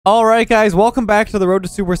Alright guys, welcome back to the Road to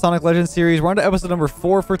Supersonic Legends series. We're on to episode number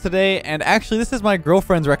 4 for today, and actually this is my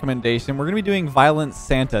girlfriend's recommendation. We're going to be doing Violent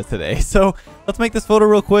Santa today, so let's make this photo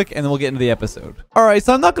real quick and then we'll get into the episode. Alright,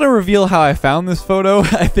 so I'm not going to reveal how I found this photo.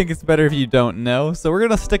 I think it's better if you don't know, so we're going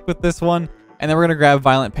to stick with this one, and then we're going to grab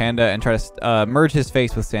Violent Panda and try to merge his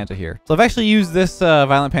face with Santa here. So I've actually used this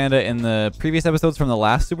Violent Panda in the previous episodes from the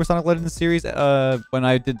last Supersonic Legends series when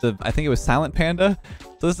I did I think it was Silent Panda.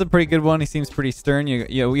 So this is a pretty good one. He seems pretty stern.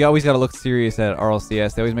 We always got to look serious at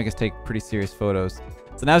RLCS. They always make us take pretty serious photos.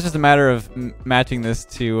 So now it's just a matter of matching this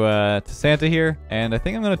to Santa here. And I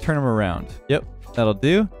think I'm going to turn him around. Yep, that'll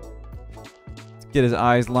do. Let's get his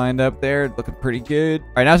eyes lined up there. Looking pretty good. All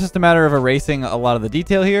right, now it's just a matter of erasing a lot of the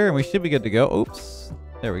detail here. And we should be good to go. Oops.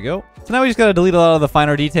 There we go. So now we just got to delete a lot of the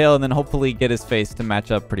finer detail and then hopefully get his face to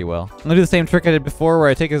match up pretty well. I'm going to do the same trick I did before where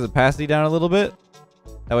I take his opacity down a little bit.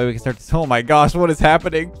 That way we can start to... Oh my gosh, what is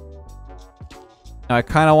happening? Now I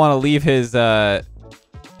kind of want to leave his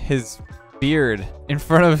beard in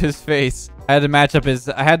front of his face. I had to match up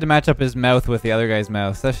his mouth with the other guy's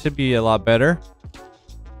mouth. So that should be a lot better.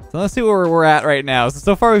 So let's see where we're at right now.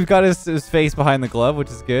 So far we've got his face behind the glove, which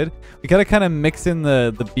is good. We gotta kind of mix in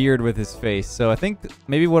the beard with his face. So I think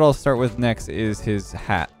maybe what I'll start with next is his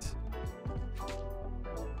hat.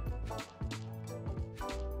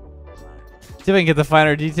 See if I can get the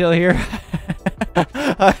finer detail here.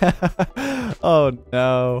 Oh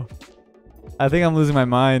no. I think I'm losing my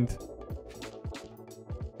mind.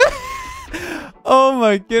 Oh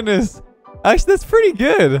my goodness. Actually, that's pretty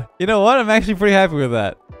good. You know what? I'm actually pretty happy with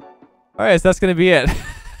that. Alright, so that's going to be it.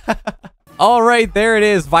 Alright, there it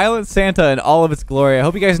is. Violent Santa in all of its glory. I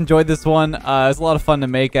hope you guys enjoyed this one. It was a lot of fun to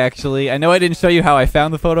make, actually. I know I didn't show you how I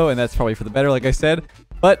found the photo, and that's probably for the better, like I said.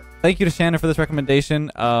 But thank you to Shannon for this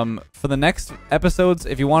recommendation. For the next episodes,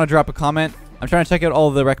 if you want to drop a comment, I'm trying to check out all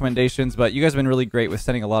of the recommendations, but you guys have been really great with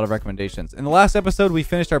sending a lot of recommendations. In the last episode, we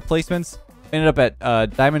finished our placements. We ended up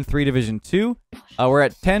at Diamond 3 Division 2. We're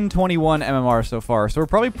at 1021 MMR so far, so we're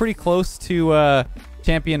probably pretty close to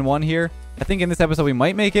Champion 1 here. I think in this episode we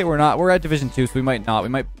might make it. We're not. We're at Division 2, so we might not. We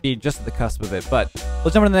might be just at the cusp of it, but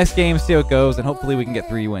let's jump into the next game, see how it goes, and hopefully we can get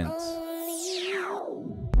 3 wins.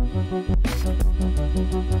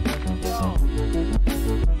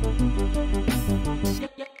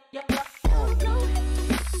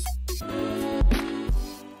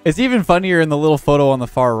 It's even funnier in the little photo on the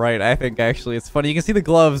far right, I think, actually. It's funny. You can see the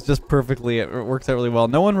gloves just perfectly. It works out really well.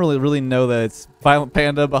 No one really know that it's Violent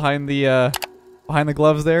Panda behind the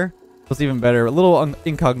gloves there. So it's even better. A little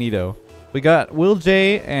incognito. We got Will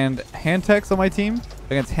J and Hantex on my team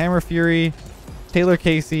against Hammer Fury, Taylor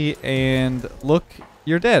Casey, and Look,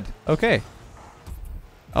 You're Dead. Okay.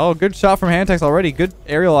 Oh, good shot from Hantex already. Good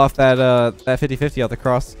aerial off that 50-50 out the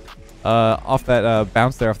cross. Off that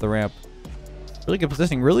bounce there off the ramp. Really good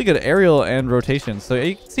positioning, really good aerial and rotation. So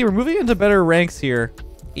you can see we're moving into better ranks here,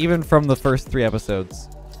 even from the first 3 episodes.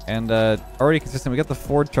 And already consistent. We got the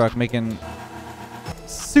Ford truck making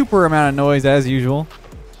super amount of noise as usual.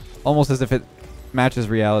 Almost as if it matches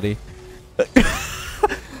reality.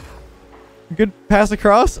 Good pass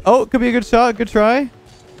across. Oh, could be a good shot. Good try.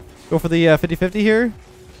 Go for the 50-50 here.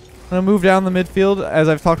 I'm going to move down the midfield. As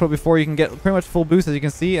I've talked about before, you can get pretty much full boost, as you can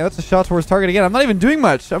see. And that's a shot towards target again. I'm not even doing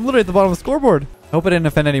much. I'm literally at the bottom of the scoreboard. I hope I didn't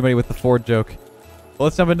offend anybody with the Ford joke. Well,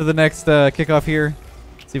 let's jump into the next kickoff here.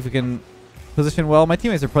 See if we can position well. My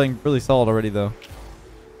teammates are playing really solid already, though.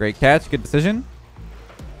 Great catch. Good decision.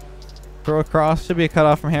 Throw across. Should be a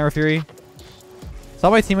cutoff from Hammer Fury. Saw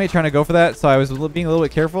my teammate trying to go for that, so I was being a little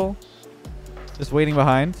bit careful. Just waiting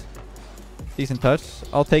behind. Decent touch.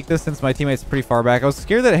 I'll take this since my teammate's pretty far back. I was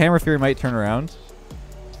scared that Hammer Fury might turn around.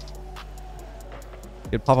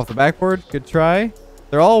 Good pop off the backboard. Good try.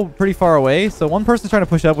 They're all pretty far away, so one person's trying to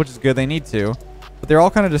push up, which is good. They need to. But they're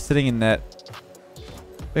all kind of just sitting in net.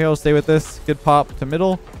 Okay, I'll stay with this. Good pop to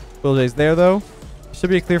middle. Will J's there, though. Should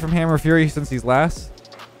be a clear from Hammer Fury since he's last.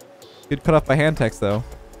 Good cut off by Hantex, though.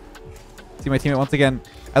 See my teammate once again.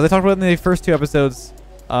 As I talked about in the first 2 episodes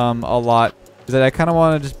a lot, is that I kind of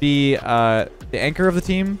want to just be the anchor of the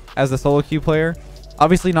team as the solo queue player.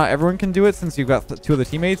 Obviously, not everyone can do it since you've got 2 other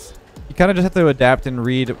teammates. You kind of just have to adapt and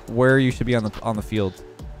read where you should be on the field.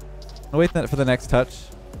 I'll wait for the next touch.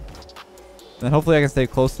 And then hopefully I can stay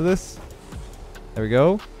close to this. There we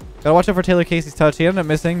go. Gotta watch out for Taylor Casey's touch. He ended up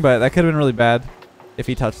missing, but that could have been really bad if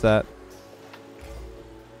he touched that.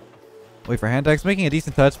 Wait for Hantex. Making a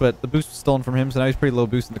decent touch, but the boost was stolen from him, so now he's pretty low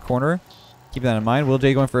boost in the corner. Keep that in mind. Will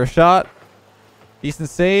J going for a shot. Decent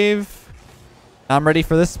save. Now I'm ready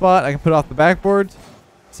for this spot. I can put it off the backboard.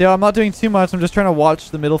 See how I'm not doing too much. I'm just trying to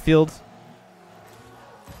watch the middle field.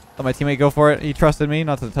 Let my teammate go for it. He trusted me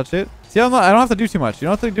not to touch it. See, I don't have to do too much. You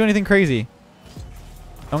don't have to do anything crazy.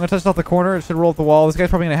 I'm going to touch it off the corner. It should roll up the wall. This guy's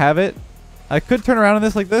probably going to have it. I could turn around in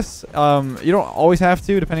this like this. You don't always have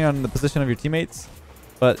to, depending on the position of your teammates.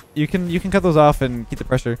 But you can cut those off and keep the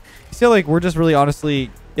pressure. You see, like, we're just really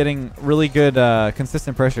honestly getting really good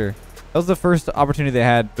consistent pressure. That was the first opportunity they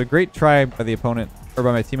had. But a great try by the opponent, or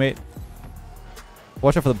by my teammate.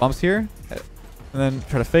 Watch out for the bumps here. And then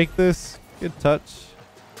try to fake this. Good touch.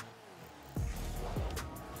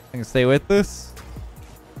 I can stay with this.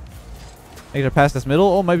 I get to pass this middle.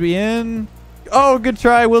 Oh, might be in. Oh, good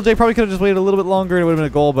try. Will J probably could have just waited a little bit longer. It would have been a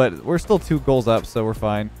goal, but we're still 2 goals up, so we're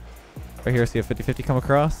fine. Right here, I see a 50-50 come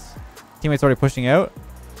across. Teammate's already pushing out.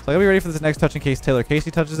 So I gotta be ready for this next touch in case Taylor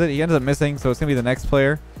Casey touches it. He ends up missing, so it's gonna be the next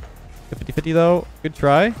player. 50-50 though. Good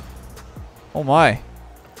try. Oh my.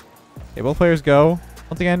 Okay, both players go.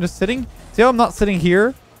 Once again, I'm just sitting. See how I'm not sitting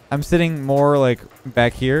here? I'm sitting more like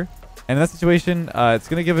back here. And in that situation, it's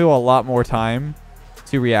gonna give you a lot more time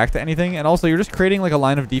to react to anything. And also, you're just creating like a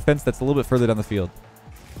line of defense that's a little bit further down the field.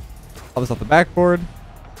 I'll this off the backboard.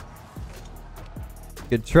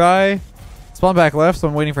 Good try. Spawn back left, so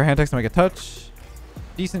I'm waiting for Hantex to make a touch.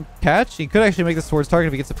 Decent catch. He could actually make this towards target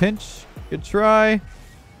if he gets a pinch. Good try.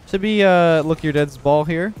 Should be look your dead's ball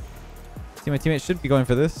here. See, my teammate should be going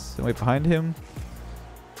for this and wait behind him.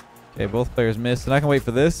 Okay, both players missed, and I can wait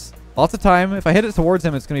for this. Lots of time. If I hit it towards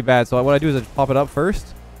him, it's going to be bad. So what I do is I just pop it up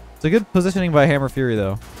first. It's a good positioning by Hammer Fury,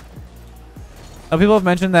 though. Now, people have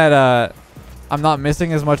mentioned that I'm not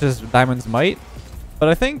missing as much as Diamonds might. But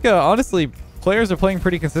I think, honestly, players are playing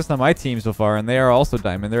pretty consistent on my team so far, and they are also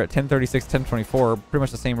Diamond. They're at 1036, 1024, pretty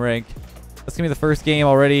much the same rank. That's going to be the first game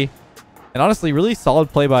already. And honestly, really solid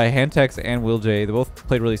play by Hantex and Will J. They both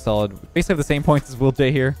played really solid. Basically have the same points as Will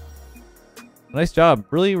J here. Nice job.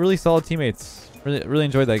 Really, really solid teammates. Really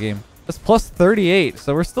enjoyed that game. That's plus 38,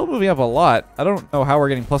 so we're still moving up a lot. I don't know how we're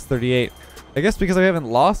getting plus 38. I guess because we haven't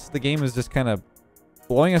lost, the game is just kind of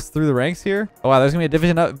blowing us through the ranks here. Oh wow, there's gonna be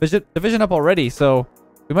a division up already, so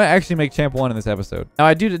we might actually make Champ 1 in this episode. Now,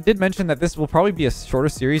 I did mention that this will probably be a shorter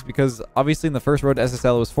series because obviously in the first Road to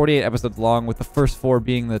SSL, it was 48 episodes long, with the first 4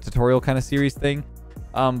 being the tutorial kind of series thing.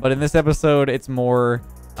 But in this episode, it's more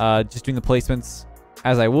just doing the placements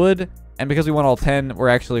as I would. And because we won all 10, we're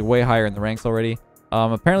actually way higher in the ranks already.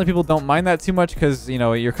 Apparently people don't mind that too much because, you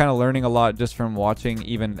know, you're kind of learning a lot just from watching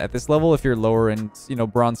even at this level if you're lower in, you know,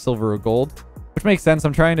 bronze, silver, or gold. Which makes sense.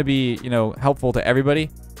 I'm trying to be, you know, helpful to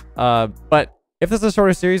everybody. But if this is a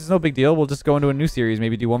shorter series, it's no big deal. We'll just go into a new series,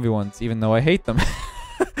 maybe do 1v1s, even though I hate them.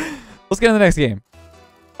 Let's get into the next game.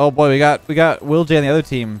 Oh boy, we got Will J on the other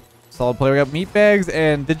team. Solid player. We got Meatbags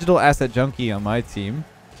and Digital Asset Junkie on my team.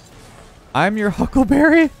 I'm your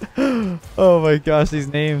Huckleberry? Oh my gosh, these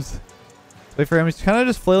names. Wait for him. He's kind of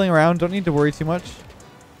just flailing around. Don't need to worry too much.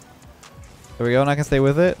 There we go, and I can stay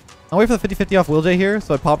with it. I'll wait for the 50-50 off Will J here,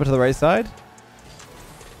 so I pop it to the right side.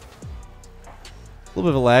 A little bit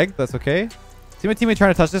of a lag, but that's okay. See my teammate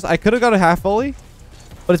trying to touch this? I could have got a half volley,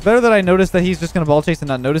 but it's better that I notice that he's just going to ball chase and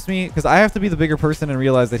not notice me, because I have to be the bigger person and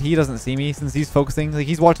realize that he doesn't see me since he's focusing. Like,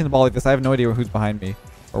 he's watching the ball like this. I have no idea who's behind me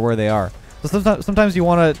or where they are. So sometimes you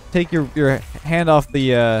want to take your hand off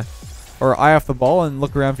the or eye off the ball and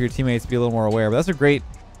look around for your teammates to be a little more aware. But that's a great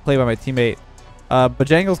play by my teammate.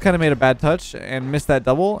 Bojangles kind of made a bad touch and missed that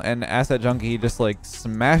double, and Asset Junkie just like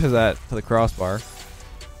smashes that to the crossbar.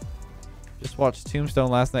 Just watched Tombstone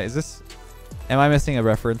last night. Am I missing a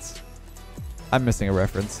reference? I'm missing a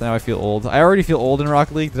reference. Now I feel old. I already feel old in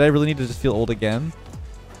Rocket League. Did I really need to just feel old again?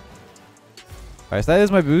 Alright, so that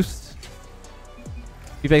is my boost.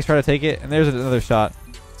 Meatbags try to take it, and there's another shot.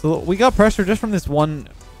 So we got pressure just from this one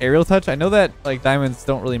aerial touch. I know that like Diamonds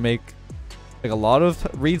don't really make like a lot of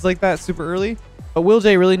reads like that super early, but Will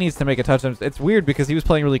J really needs to make a touch. It's weird because he was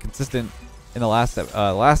playing really consistent in the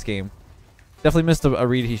last game. Definitely missed a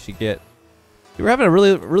read he should get. We were having a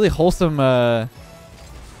really wholesome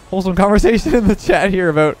conversation in the chat here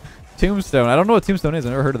about Tombstone. I don't know what Tombstone is.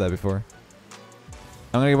 I've never heard of that before.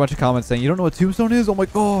 I'm gonna get a bunch of comments saying, "You don't know what Tombstone is? Oh my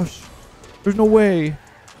gosh, there's no way."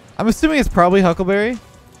 I'm assuming it's probably Huckleberry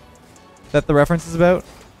that the reference is about.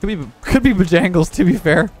 Could be Bojangles, to be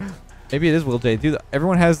fair. Maybe it is Will J. Dude,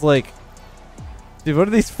 everyone has like... Dude, what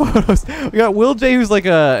are these photos? We got Will J, who's like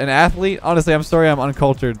an athlete. Honestly, I'm sorry I'm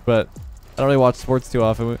uncultured, but I don't really watch sports too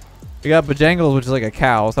often. We got Bojangles, which is like a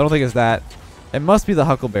cow, so I don't think it's that. It must be the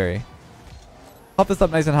Huckleberry. Pop this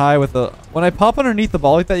up nice and high with the... When I pop underneath the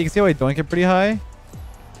ball like that, you can see how I doink it pretty high.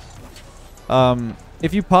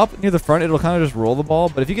 If you pop near the front, it'll kind of just roll the ball.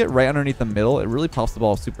 But if you get right underneath the middle, it really pops the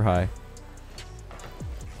ball super high.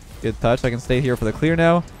 Good touch. I can stay here for the clear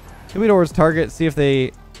now. Maybe towards target. See if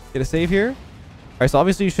they get a save here. right, so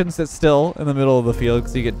obviously you shouldn't sit still in the middle of the field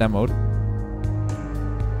because you get demoed.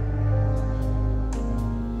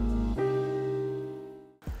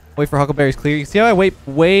 Wait for Huckleberry's clear. You see how I wait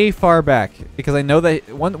way far back? Because I know that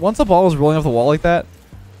once the ball is rolling off the wall like that,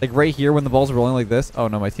 like right here when the ball's rolling like this. Oh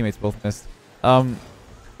no, my teammates both missed. When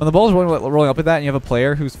the ball's rolling up like that and you have a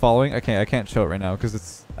player who's following. Okay, I can't show it right now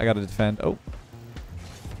because I got to defend. Oh.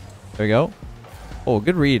 There we go. Oh,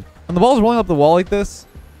 good read. When the ball's rolling up the wall like this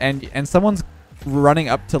and someone's running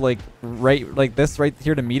up to like right like this right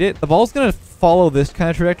here to meet it, the ball's going to follow this kind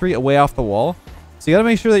of trajectory away off the wall. So you got to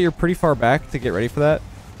make sure that you're pretty far back to get ready for that.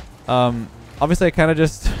 Obviously I kind of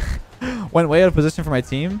just went way out of position for my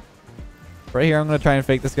team. Right here, I'm going to try and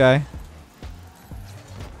fake this guy.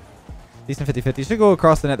 Decent 50-50. Should go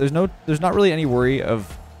across the net. There's not really any worry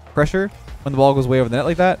of pressure when the ball goes way over the net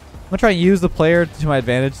like that. I'm going to try and use the player to my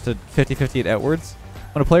advantage to 50-50 it outwards.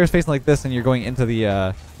 When a player's facing like this and you're going into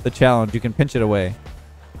the challenge, you can pinch it away.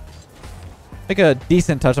 Make a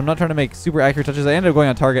decent touch. I'm not trying to make super accurate touches. I ended up going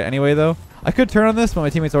on target anyway, though. I could turn on this, but my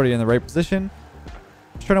teammate's already in the right position.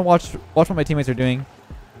 Just trying to watch what my teammates are doing.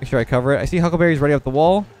 Make sure I cover it. I see Huckleberry's ready up the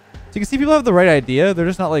wall. So you can see people have the right idea. They're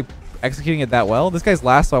just not like executing it that well. This guy's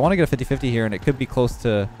last, so I want to get a 50-50 here, and it could be close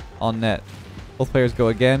to on net. Both players go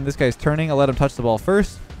again. This guy's turning. I'll let him touch the ball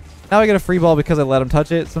first. Now I get a free ball because I let him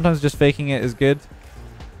touch it. Sometimes just faking it is good.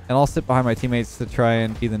 And I'll sit behind my teammates to try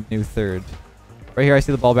and be the new third. Right here, I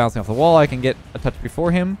see the ball bouncing off the wall. I can get a touch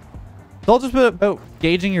before him. It's all just about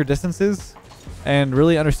gauging your distances and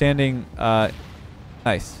really understanding...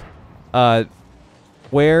 nice.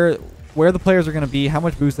 Where the players are going to be, how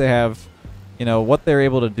much boost they have, you know, what they're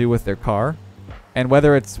able to do with their car, and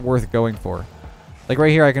whether it's worth going for. Like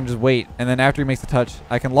right here, I can just wait, and then after he makes the touch,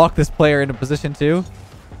 I can lock this player into position too.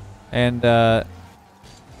 And, boop,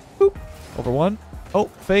 over one. Oh,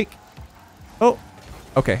 fake. Oh,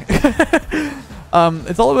 okay.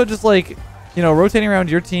 It's all about just like, you know, rotating around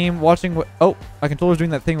your team, watching what... Oh, my controller's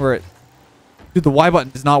doing that thing where it... Dude, the Y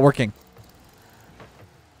button is not working.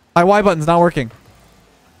 My Y button's not working.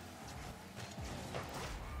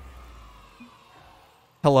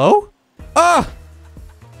 Hello? Ah!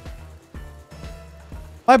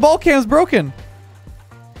 My ball cam's broken.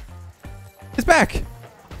 It's back.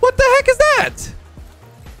 What the heck is that?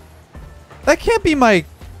 That can't be my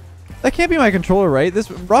controller, right? This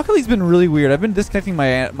Rocket League's been really weird. I've been disconnecting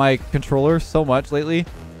my controller so much lately.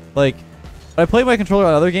 Like, when I play my controller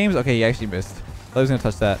on other games. Okay, he actually missed. I was gonna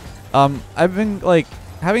touch that. I've been like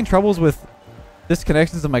having troubles with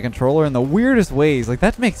disconnections of my controller in the weirdest ways. Like,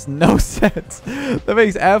 that makes no sense. That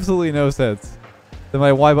makes absolutely no sense. Then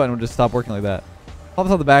my Y button would just stop working like that. Pop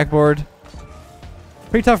this on the backboard.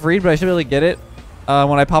 Pretty tough read, but I should really get it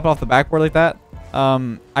when I pop it off the backboard like that.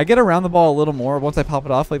 I get around the ball a little more once I pop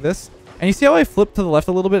it off like this. And you see how I flip to the left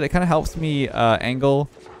a little bit? It kind of helps me angle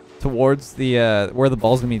towards the where the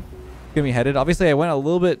ball's gonna be headed. Obviously, I went a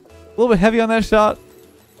little bit heavy on that shot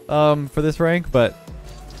for this rank, but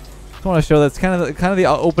just want to show that's kind of the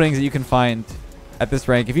openings that you can find at this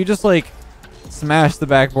rank. If you just like smash the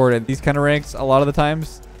backboard at these kind of ranks a lot of the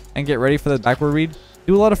times and get ready for the backboard read,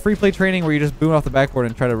 do a lot of free play training where you just boom off the backboard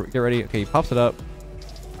and try to get ready. Okay, he pops it up.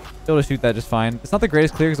 Be able to shoot that just fine. It's not the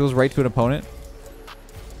greatest clear because it goes right to an opponent.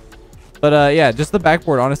 But yeah, just the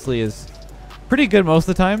backboard honestly is pretty good most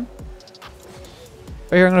of the time.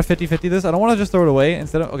 Right here, I'm going to 50-50 this. I don't want to just throw it away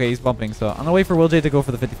instead of... Okay, he's bumping, so I'm going to wait for Will J to go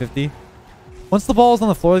for the 50-50. Once the ball is on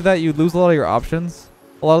the floor like that, you lose a lot of your options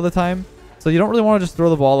a lot of the time. So you don't really want to just throw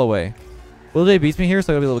the ball away. Will J beats me here,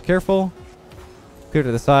 so I got to be a little careful. Clear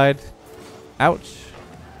to the side. Ouch.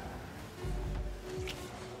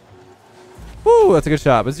 Woo, that's a good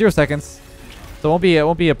shot, but 0 seconds. So it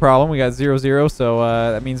won't be a problem. We got 0-0, so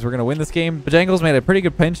that means we're going to win this game. Bojangles made a pretty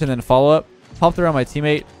good pinch and then follow-up. Popped around my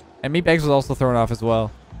teammate. And Meatbags was also thrown off as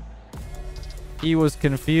well. He was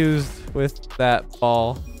confused with that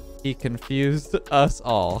ball. He confused us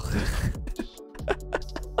all.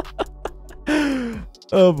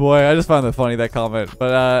 Oh boy, I just found that funny, that comment.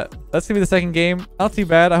 But that's going to be the second game. Not too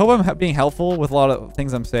bad. I hope I'm being helpful with a lot of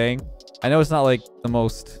things I'm saying. I know it's not like the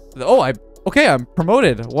most... Oh, okay, I'm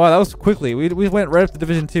promoted. Wow, that was quickly. We went right up to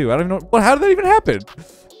Division 2. I don't even know... How did that even happen?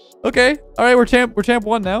 Okay. All right, we're champ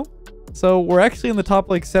 1 now. So we're actually in the top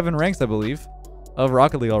like 7 ranks, I believe, of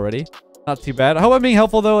Rocket League already. Not too bad. I hope I'm being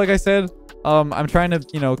helpful though. Like I said, I'm trying to,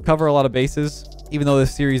 you know, cover a lot of bases, even though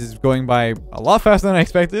this series is going by a lot faster than I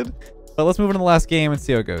expected. But let's move on to the last game and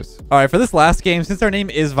see how it goes. All right, for this last game, since our name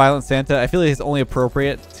is Violent Santa, I feel like it's only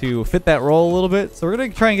appropriate to fit that role a little bit. So we're gonna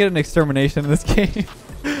try and get an extermination in this game.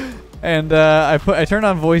 And I turned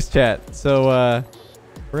on voice chat. So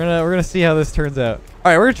we're gonna see how this turns out.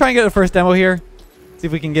 All right, we're gonna try and get the first demo here. See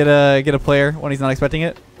if we can get a player when he's not expecting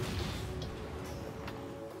it.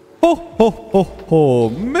 Ho ho ho ho!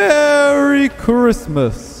 Merry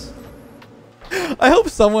Christmas! I hope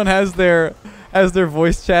someone has their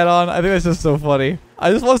voice chat on. I think that's just so funny.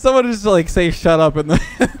 I just want someone to just like say "shut up" in the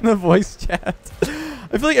in the voice chat.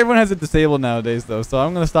 I feel like everyone has it disabled nowadays though, so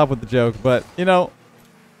I'm gonna stop with the joke. But you know,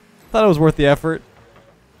 thought it was worth the effort.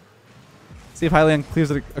 See if Hylian clears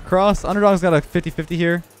it across. Underdog's got a 50-50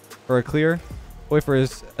 here, or a clear. Wait for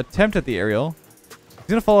his attempt at the aerial. He's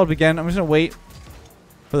gonna follow up again. I'm just gonna wait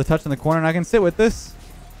for the touch in the corner, and I can sit with this.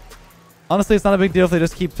 Honestly, it's not a big deal if they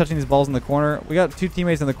just keep touching these balls in the corner. We got two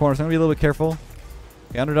teammates in the corner, so I'm gonna be a little bit careful.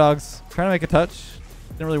 The underdogs trying to make a touch.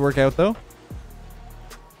 Didn't really work out though.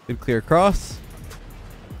 Good clear across.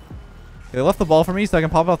 Okay, they left the ball for me, so I can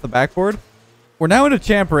pop it off the backboard. We're now into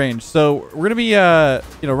champ range, so we're gonna be you know,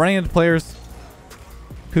 running into players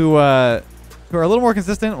who are a little more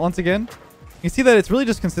consistent once again. You see that it's really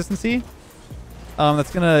just consistency.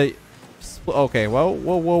 That's gonna. Okay,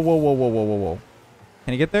 whoa.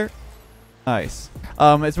 Can you get there? Nice.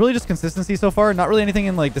 It's really just consistency so far. Not really anything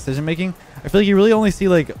in like decision making. I feel like you really only see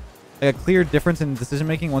like a clear difference in decision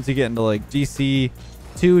making once you get into like GC2,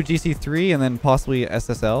 GC3, and then possibly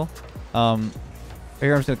SSL. Right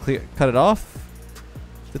here I'm just gonna cut it off.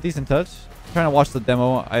 It's a decent touch. I'm trying to watch the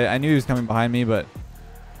demo. I knew he was coming behind me, but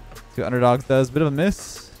see what Underdogs does. Bit of a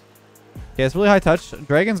miss. Okay, it's really high touch.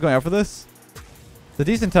 Dragon's going out for this. It's a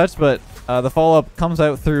decent touch, but the follow-up comes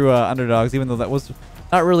out through Underdogs, even though that was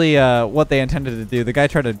not really what they intended to do. The guy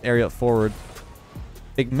tried to aerial it forward.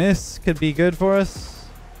 Big miss could be good for us.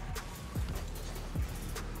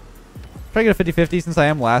 Try to get a 50-50 since I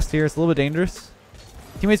am last here. It's a little bit dangerous.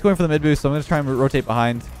 Teammate's going for the mid boost, so I'm going to try and rotate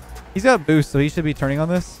behind. He's got boost, so he should be turning on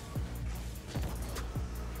this.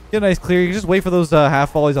 Get a nice clear. You can just wait for those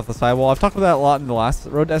half volleys off the sidewall. I've talked about that a lot in the last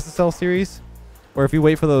Road to SSL series, where if you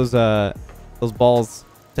wait for those balls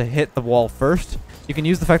to hit the wall first, you can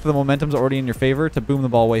use the fact that the momentum's already in your favor to boom the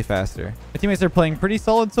ball way faster. My teammates are playing pretty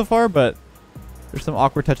solid so far, but there's some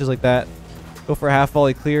awkward touches like that. Go for a half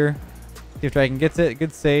volley clear. See if Dragon gets it.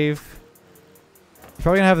 Good save. He's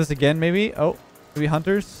probably gonna have this again, maybe. Oh, maybe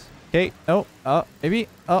Hunters. Okay. No. Maybe.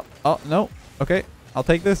 Oh. No. Okay. I'll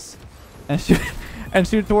take this and shoot and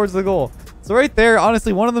shoot towards the goal. So right there,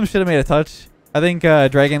 honestly, one of them should have made a touch. I think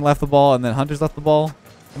Dragon left the ball and then Hunters left the ball.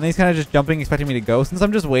 And then he's kind of just jumping, expecting me to go. Since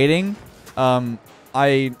I'm just waiting, I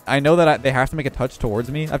know that they have to make a touch towards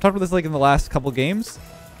me. I've talked about this like in the last couple games,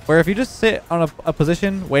 where if you just sit on a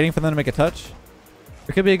position waiting for them to make a touch,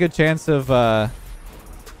 there could be a good chance of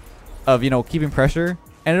you know, keeping pressure.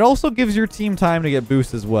 And it also gives your team time to get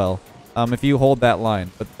boost as well, if you hold that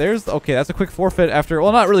line. But there's, okay, that's a quick forfeit after,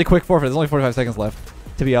 well, not really quick forfeit. There's only 45 seconds left,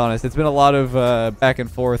 to be honest. It's been a lot of back and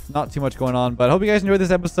forth, not too much going on. But I hope you guys enjoyed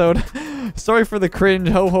this episode. Sorry for the cringe,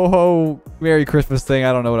 ho ho ho, Merry Christmas thing.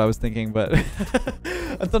 I don't know what I was thinking, but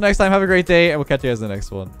until next time, have a great day, and we'll catch you guys in the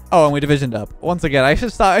next one. Oh, and we divisioned up. Once again, I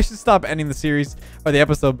should stop ending the series or the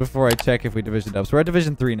episode before I check if we divisioned up. So we're at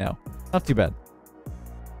Division 3 now. Not too bad.